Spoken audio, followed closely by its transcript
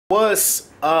What's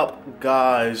up,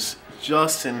 guys?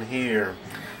 Justin here.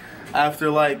 After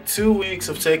like 2 weeks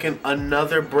of taking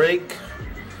another break,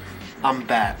 I'm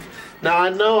back. Now I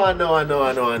know.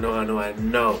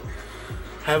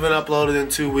 Haven't uploaded in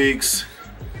 2 weeks.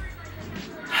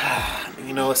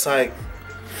 You know, it's like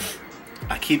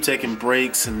I keep taking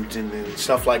breaks and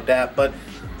stuff like that, but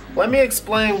let me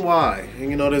explain why.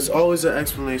 And you know, there's always an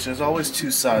explanation. There's always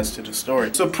two sides to the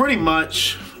story. So pretty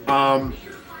much,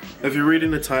 if you're reading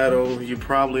the title, you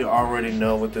probably already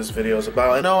know what this video is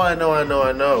about. I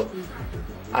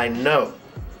know.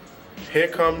 Here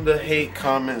come the hate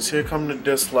comments. Here come the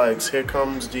dislikes. Here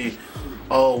comes the,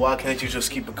 oh, why can't you just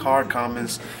keep a card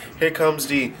comments? Here comes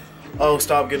the, oh,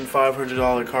 stop getting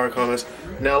 $500 card comments.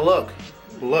 Now look.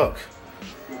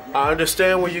 I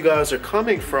understand where you guys are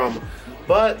coming from,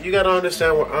 but you gotta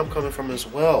understand where I'm coming from as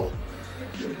well.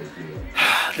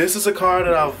 This is a car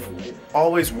that I've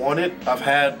always wanted. I've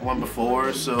had one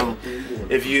before, so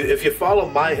if you follow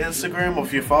my Instagram or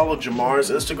if you follow Jamar's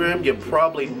Instagram, you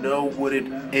probably know what it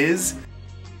is.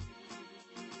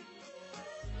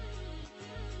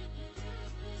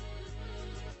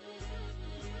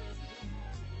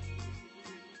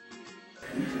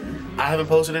 I haven't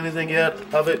posted anything yet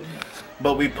of it,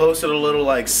 but we posted a little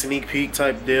like sneak peek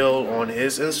type deal on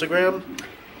his Instagram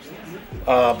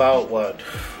about what?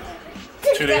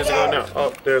 2 days ago now.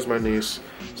 Oh, there's my niece.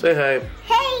 Say hi.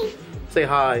 Hey. Say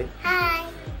hi. Hi.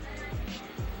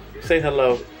 Say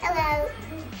hello. Hello.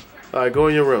 Alright, go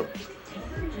in your room.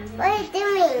 What are you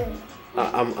doing?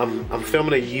 I'm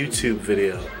filming a YouTube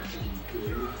video.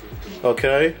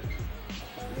 Okay?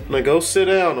 Now go sit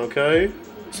down, okay?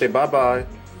 Say bye-bye.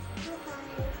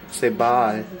 Say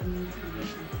bye.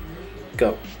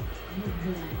 Go.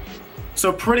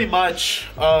 So pretty much,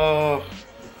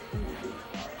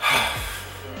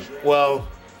 well,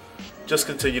 just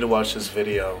continue to watch this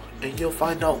video and you'll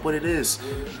find out what it is.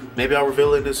 Maybe I'll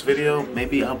reveal it in this video,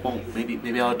 maybe I won't.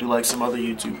 Maybe I'll do like some other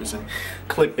YouTubers and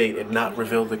clickbait and not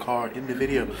reveal the car in the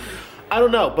video. I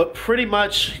don't know, but pretty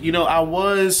much, you know, I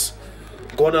was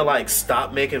gonna like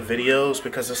stop making videos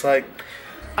because it's like,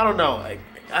 I don't know, like,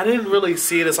 I didn't really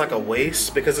see it as like a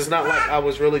waste because it's not like I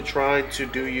was really trying to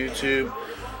do YouTube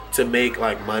to make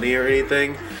like money or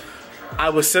anything. I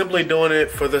was simply doing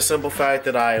it for the simple fact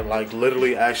that I like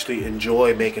literally actually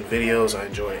enjoy making videos. I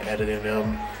enjoy editing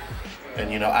them,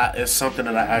 and you know, it's something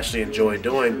that I actually enjoy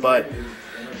doing. But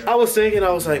I was thinking, I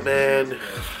was like, man,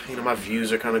 you know, my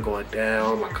views are kind of going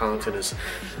down. My content is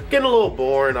getting a little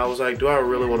boring. I was like, do I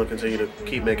really want to continue to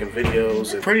keep making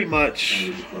videos? And pretty much,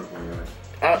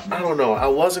 I don't know. I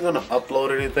wasn't gonna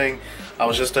upload anything. I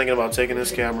was just thinking about taking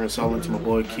this camera and selling it to my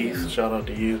boy Keith. Shout out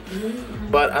to you.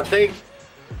 But I think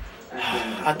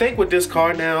with this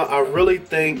car now, I really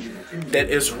think that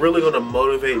it's really gonna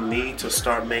motivate me to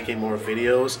start making more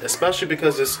videos, especially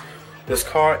because this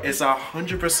car is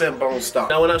 100% bone stock.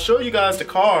 Now, when I show you guys the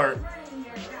car,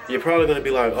 you're probably gonna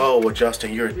be like, oh, well,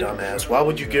 Justin, you're a dumbass. Why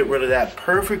would you get rid of that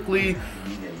perfectly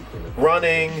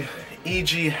running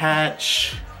EG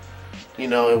hatch? You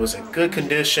know, it was in good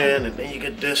condition, and then you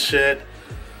get this shit.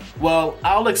 Well,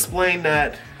 I'll explain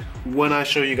that when I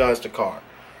show you guys the car.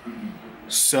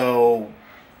 So,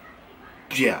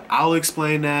 yeah, I'll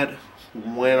explain that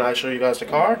when I show you guys the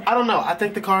car. I don't know. I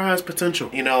think the car has potential.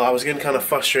 You know, I was getting kind of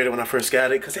frustrated when I first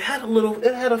got it because it had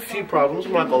a few problems.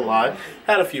 I'm not gonna lie, it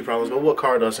had a few problems. But what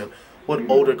car doesn't? What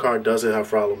older car doesn't have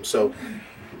problems? So,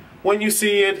 when you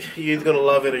see it, you're either gonna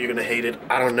love it or you're gonna hate it.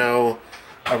 I don't know.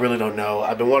 I really don't know.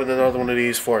 I've been wanting another one of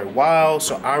these for a while,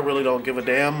 so I really don't give a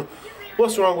damn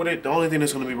what's wrong with it. The only thing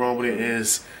that's going to be wrong with it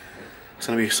is it's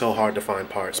going to be so hard to find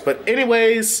parts. But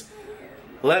anyways,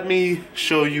 let me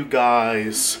show you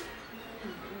guys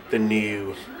the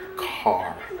new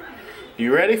car.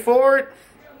 You ready for it?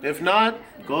 If not,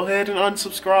 go ahead and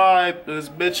unsubscribe.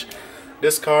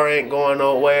 This car ain't going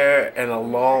nowhere in a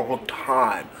long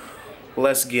time.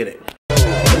 Let's get it.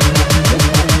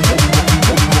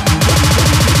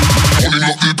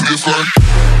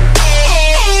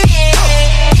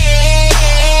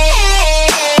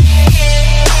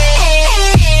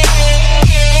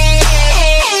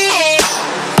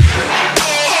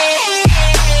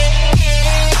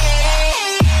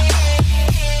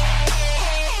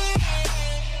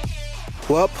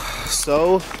 Well,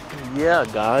 so yeah,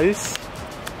 guys,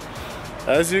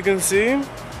 as you can see,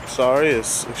 sorry,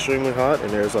 it's extremely hot and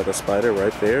there's like a spider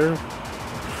right there,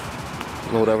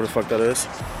 whatever the fuck that is.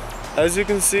 As you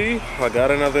can see, I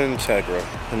got another Integra,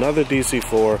 another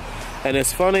DC4, and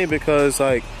it's funny because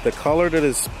like the color that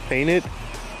is painted,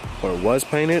 or was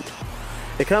painted,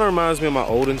 it kind of reminds me of my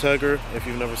old Integra. If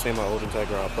you've never seen my old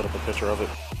Integra, I'll put up a picture of it.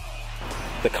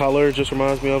 The color just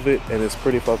reminds me of it, and it's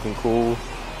pretty fucking cool.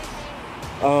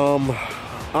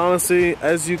 Honestly,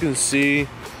 as you can see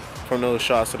from those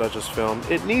shots that I just filmed,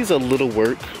 it needs a little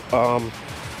work.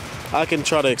 I can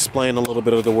try to explain a little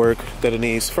bit of the work that it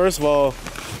needs. First of all,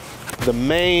 the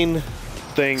main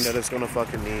thing that it's gonna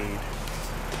fucking need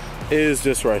is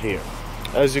this right here.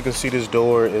 As you can see, this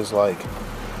door is like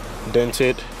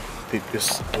dented.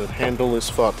 The handle is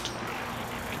fucked,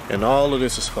 and all of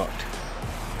this is fucked,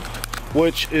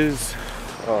 which is,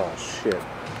 oh shit,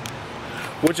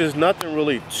 which is nothing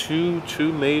really too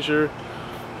major,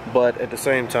 but at the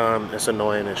same time it's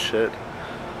annoying as shit.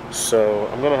 So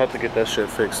I'm gonna have to get that shit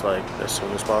fixed like as soon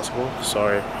as possible.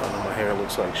 Sorry, I know my hair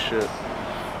looks like shit,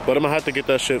 but I'm gonna have to get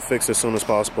that shit fixed as soon as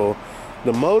possible.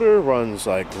 The motor runs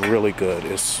like really good.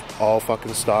 It's all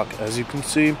fucking stock, as you can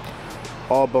see,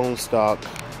 all bone stock.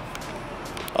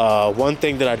 One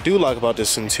thing that I do like about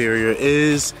this interior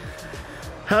is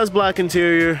has black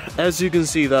interior. As you can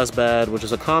see, that's bad, which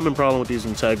is a common problem with these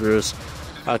Integras.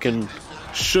 I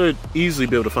should easily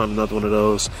be able to find another one of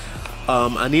those.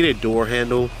 I need a door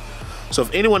handle. So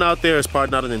if anyone out there is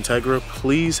parting out an Integra,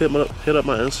 please hit up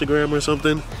my Instagram or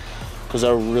something, because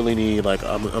I really need, like,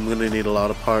 I'm gonna need a lot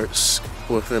of parts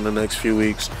within the next few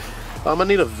weeks. I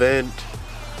need a vent.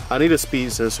 I need a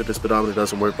speed sensor. This speedometer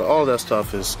doesn't work, but all that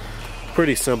stuff is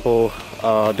pretty simple.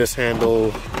 This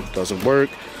handle doesn't work.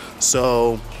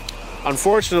 So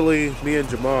unfortunately, me and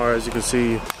Jamar, as you can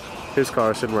see, his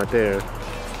car is sitting right there.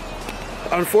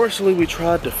 Unfortunately, we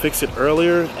tried to fix it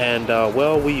earlier, and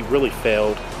well, we really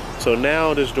failed. So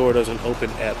now this door doesn't open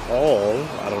at all.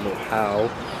 I don't know how.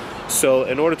 So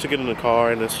in order to get in the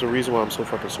car, and that's the reason why I'm so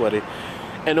fucking sweaty,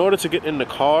 in order to get in the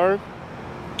car,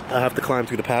 I have to climb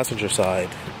through the passenger side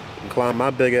and climb my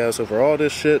big ass over all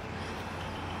this shit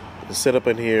and sit up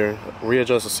in here,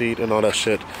 readjust the seat and all that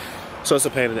shit. So it's a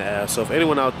pain in the ass. So if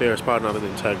anyone out there is parting out an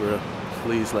Integra,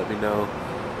 please let me know.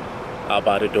 I'll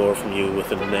buy the door from you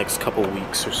within the next couple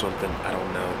weeks or something. I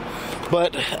don't know.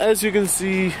 But as you can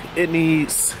see, it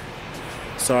needs,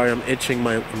 sorry, I'm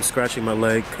scratching my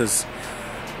leg because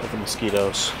of the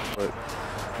mosquitoes. But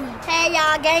Hey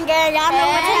y'all, gang, y'all know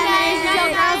what time it is. Yo,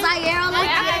 girls out here on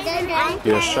gang.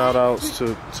 yeah, shout outs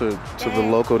to the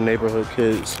local neighborhood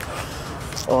kids.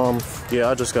 Yeah,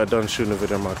 I just got done shooting a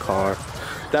video in my car.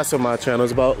 That's what my channel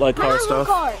is about, like car stuff.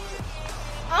 I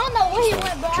don't know where he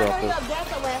went, but I know he up there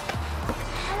somewhere.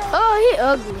 Oh, he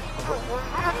ugly.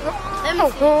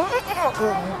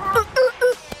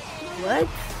 What?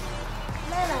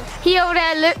 He over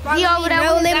there. He over there.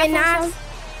 No limit knives.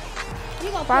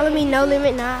 Follow me, no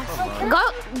limit knives. Go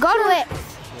to it.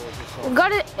 Go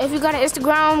to, if you got an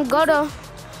Instagram, go to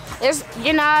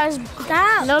your knives.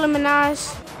 No limit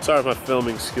knives. Sorry if my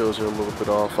filming skills are a little bit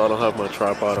off. I don't have my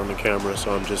tripod on the camera,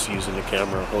 so I'm just using the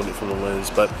camera, holding it from the lens.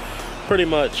 But pretty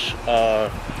much,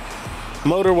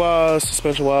 motor-wise,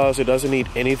 suspension-wise, it doesn't need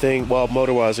anything. Well,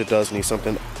 motor-wise, it does need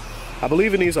something. I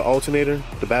believe it needs an alternator.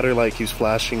 The battery light keeps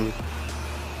flashing.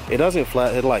 It doesn't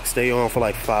flash. It'll like stay on for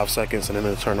like 5 seconds and then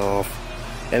it'll turn off.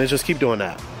 And it just keep doing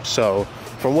that. So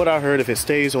from what I heard, if it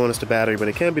stays on, it's the battery, but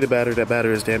it can't be the battery. That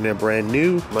battery is damn near brand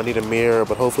new. I need a mirror,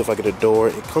 but hopefully if I get a door,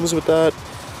 it comes with that.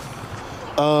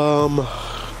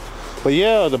 But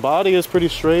yeah, the body is pretty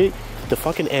straight. The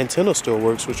fucking antenna still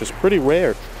works, which is pretty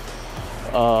rare.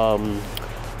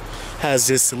 Has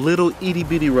this little itty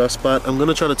bitty rust spot. I'm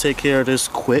gonna try to take care of this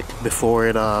quick before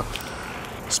it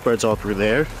spreads all through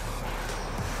there.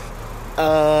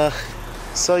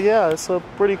 So yeah, it's a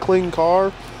pretty clean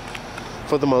car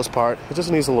for the most part. It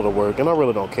just needs a little work, and I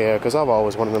really don't care because I've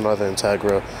always wanted another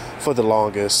Integra for the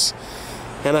longest,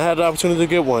 and I had the opportunity to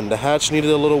get one. The hatch needed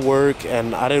a little work,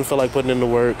 and I didn't feel like putting in the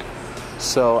work,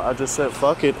 so I just said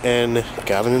fuck it and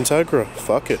got an Integra.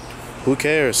 Fuck it, who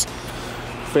cares?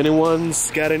 If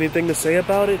anyone's got anything to say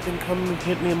about it, then come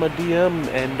hit me in my DM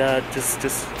and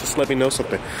just let me know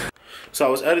something. So I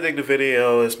was editing the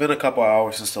video. It's been a couple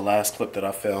hours since the last clip that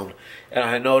I filmed, and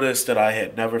I noticed that I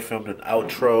had never filmed an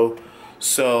outro.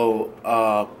 So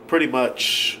pretty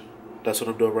much that's what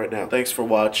I'm doing right now. Thanks for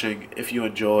watching. If you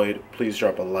enjoyed, please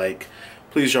drop a like.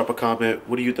 Please drop a comment.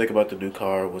 What do you think about the new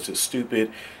car? Was it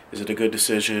stupid? Is it a good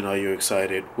decision? Are you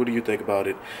excited? What do you think about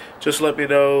it? Just let me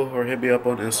know or hit me up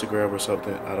on Instagram or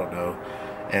something. I don't know.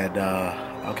 And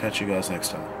I'll catch you guys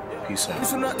next time. Peace out.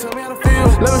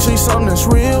 Let me show you something that's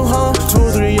real, huh? 2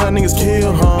 or 3 young niggas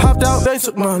killed, huh? Hopped out, they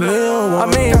took my lil one.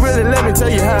 I mean, really, let me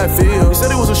tell you how it feels. He said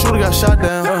he was a shooter, got shot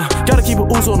down. Gotta keep a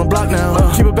ooze on the block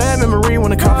now. Keep a bad memory when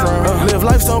the cops round. Live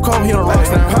life stone cold, he on rocks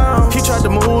now. He tried to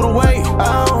move away.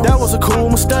 That was a cool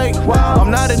mistake. I'm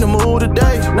not in the mood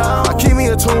today. I keep me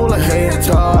a tool like, hey,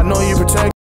 I know you protect.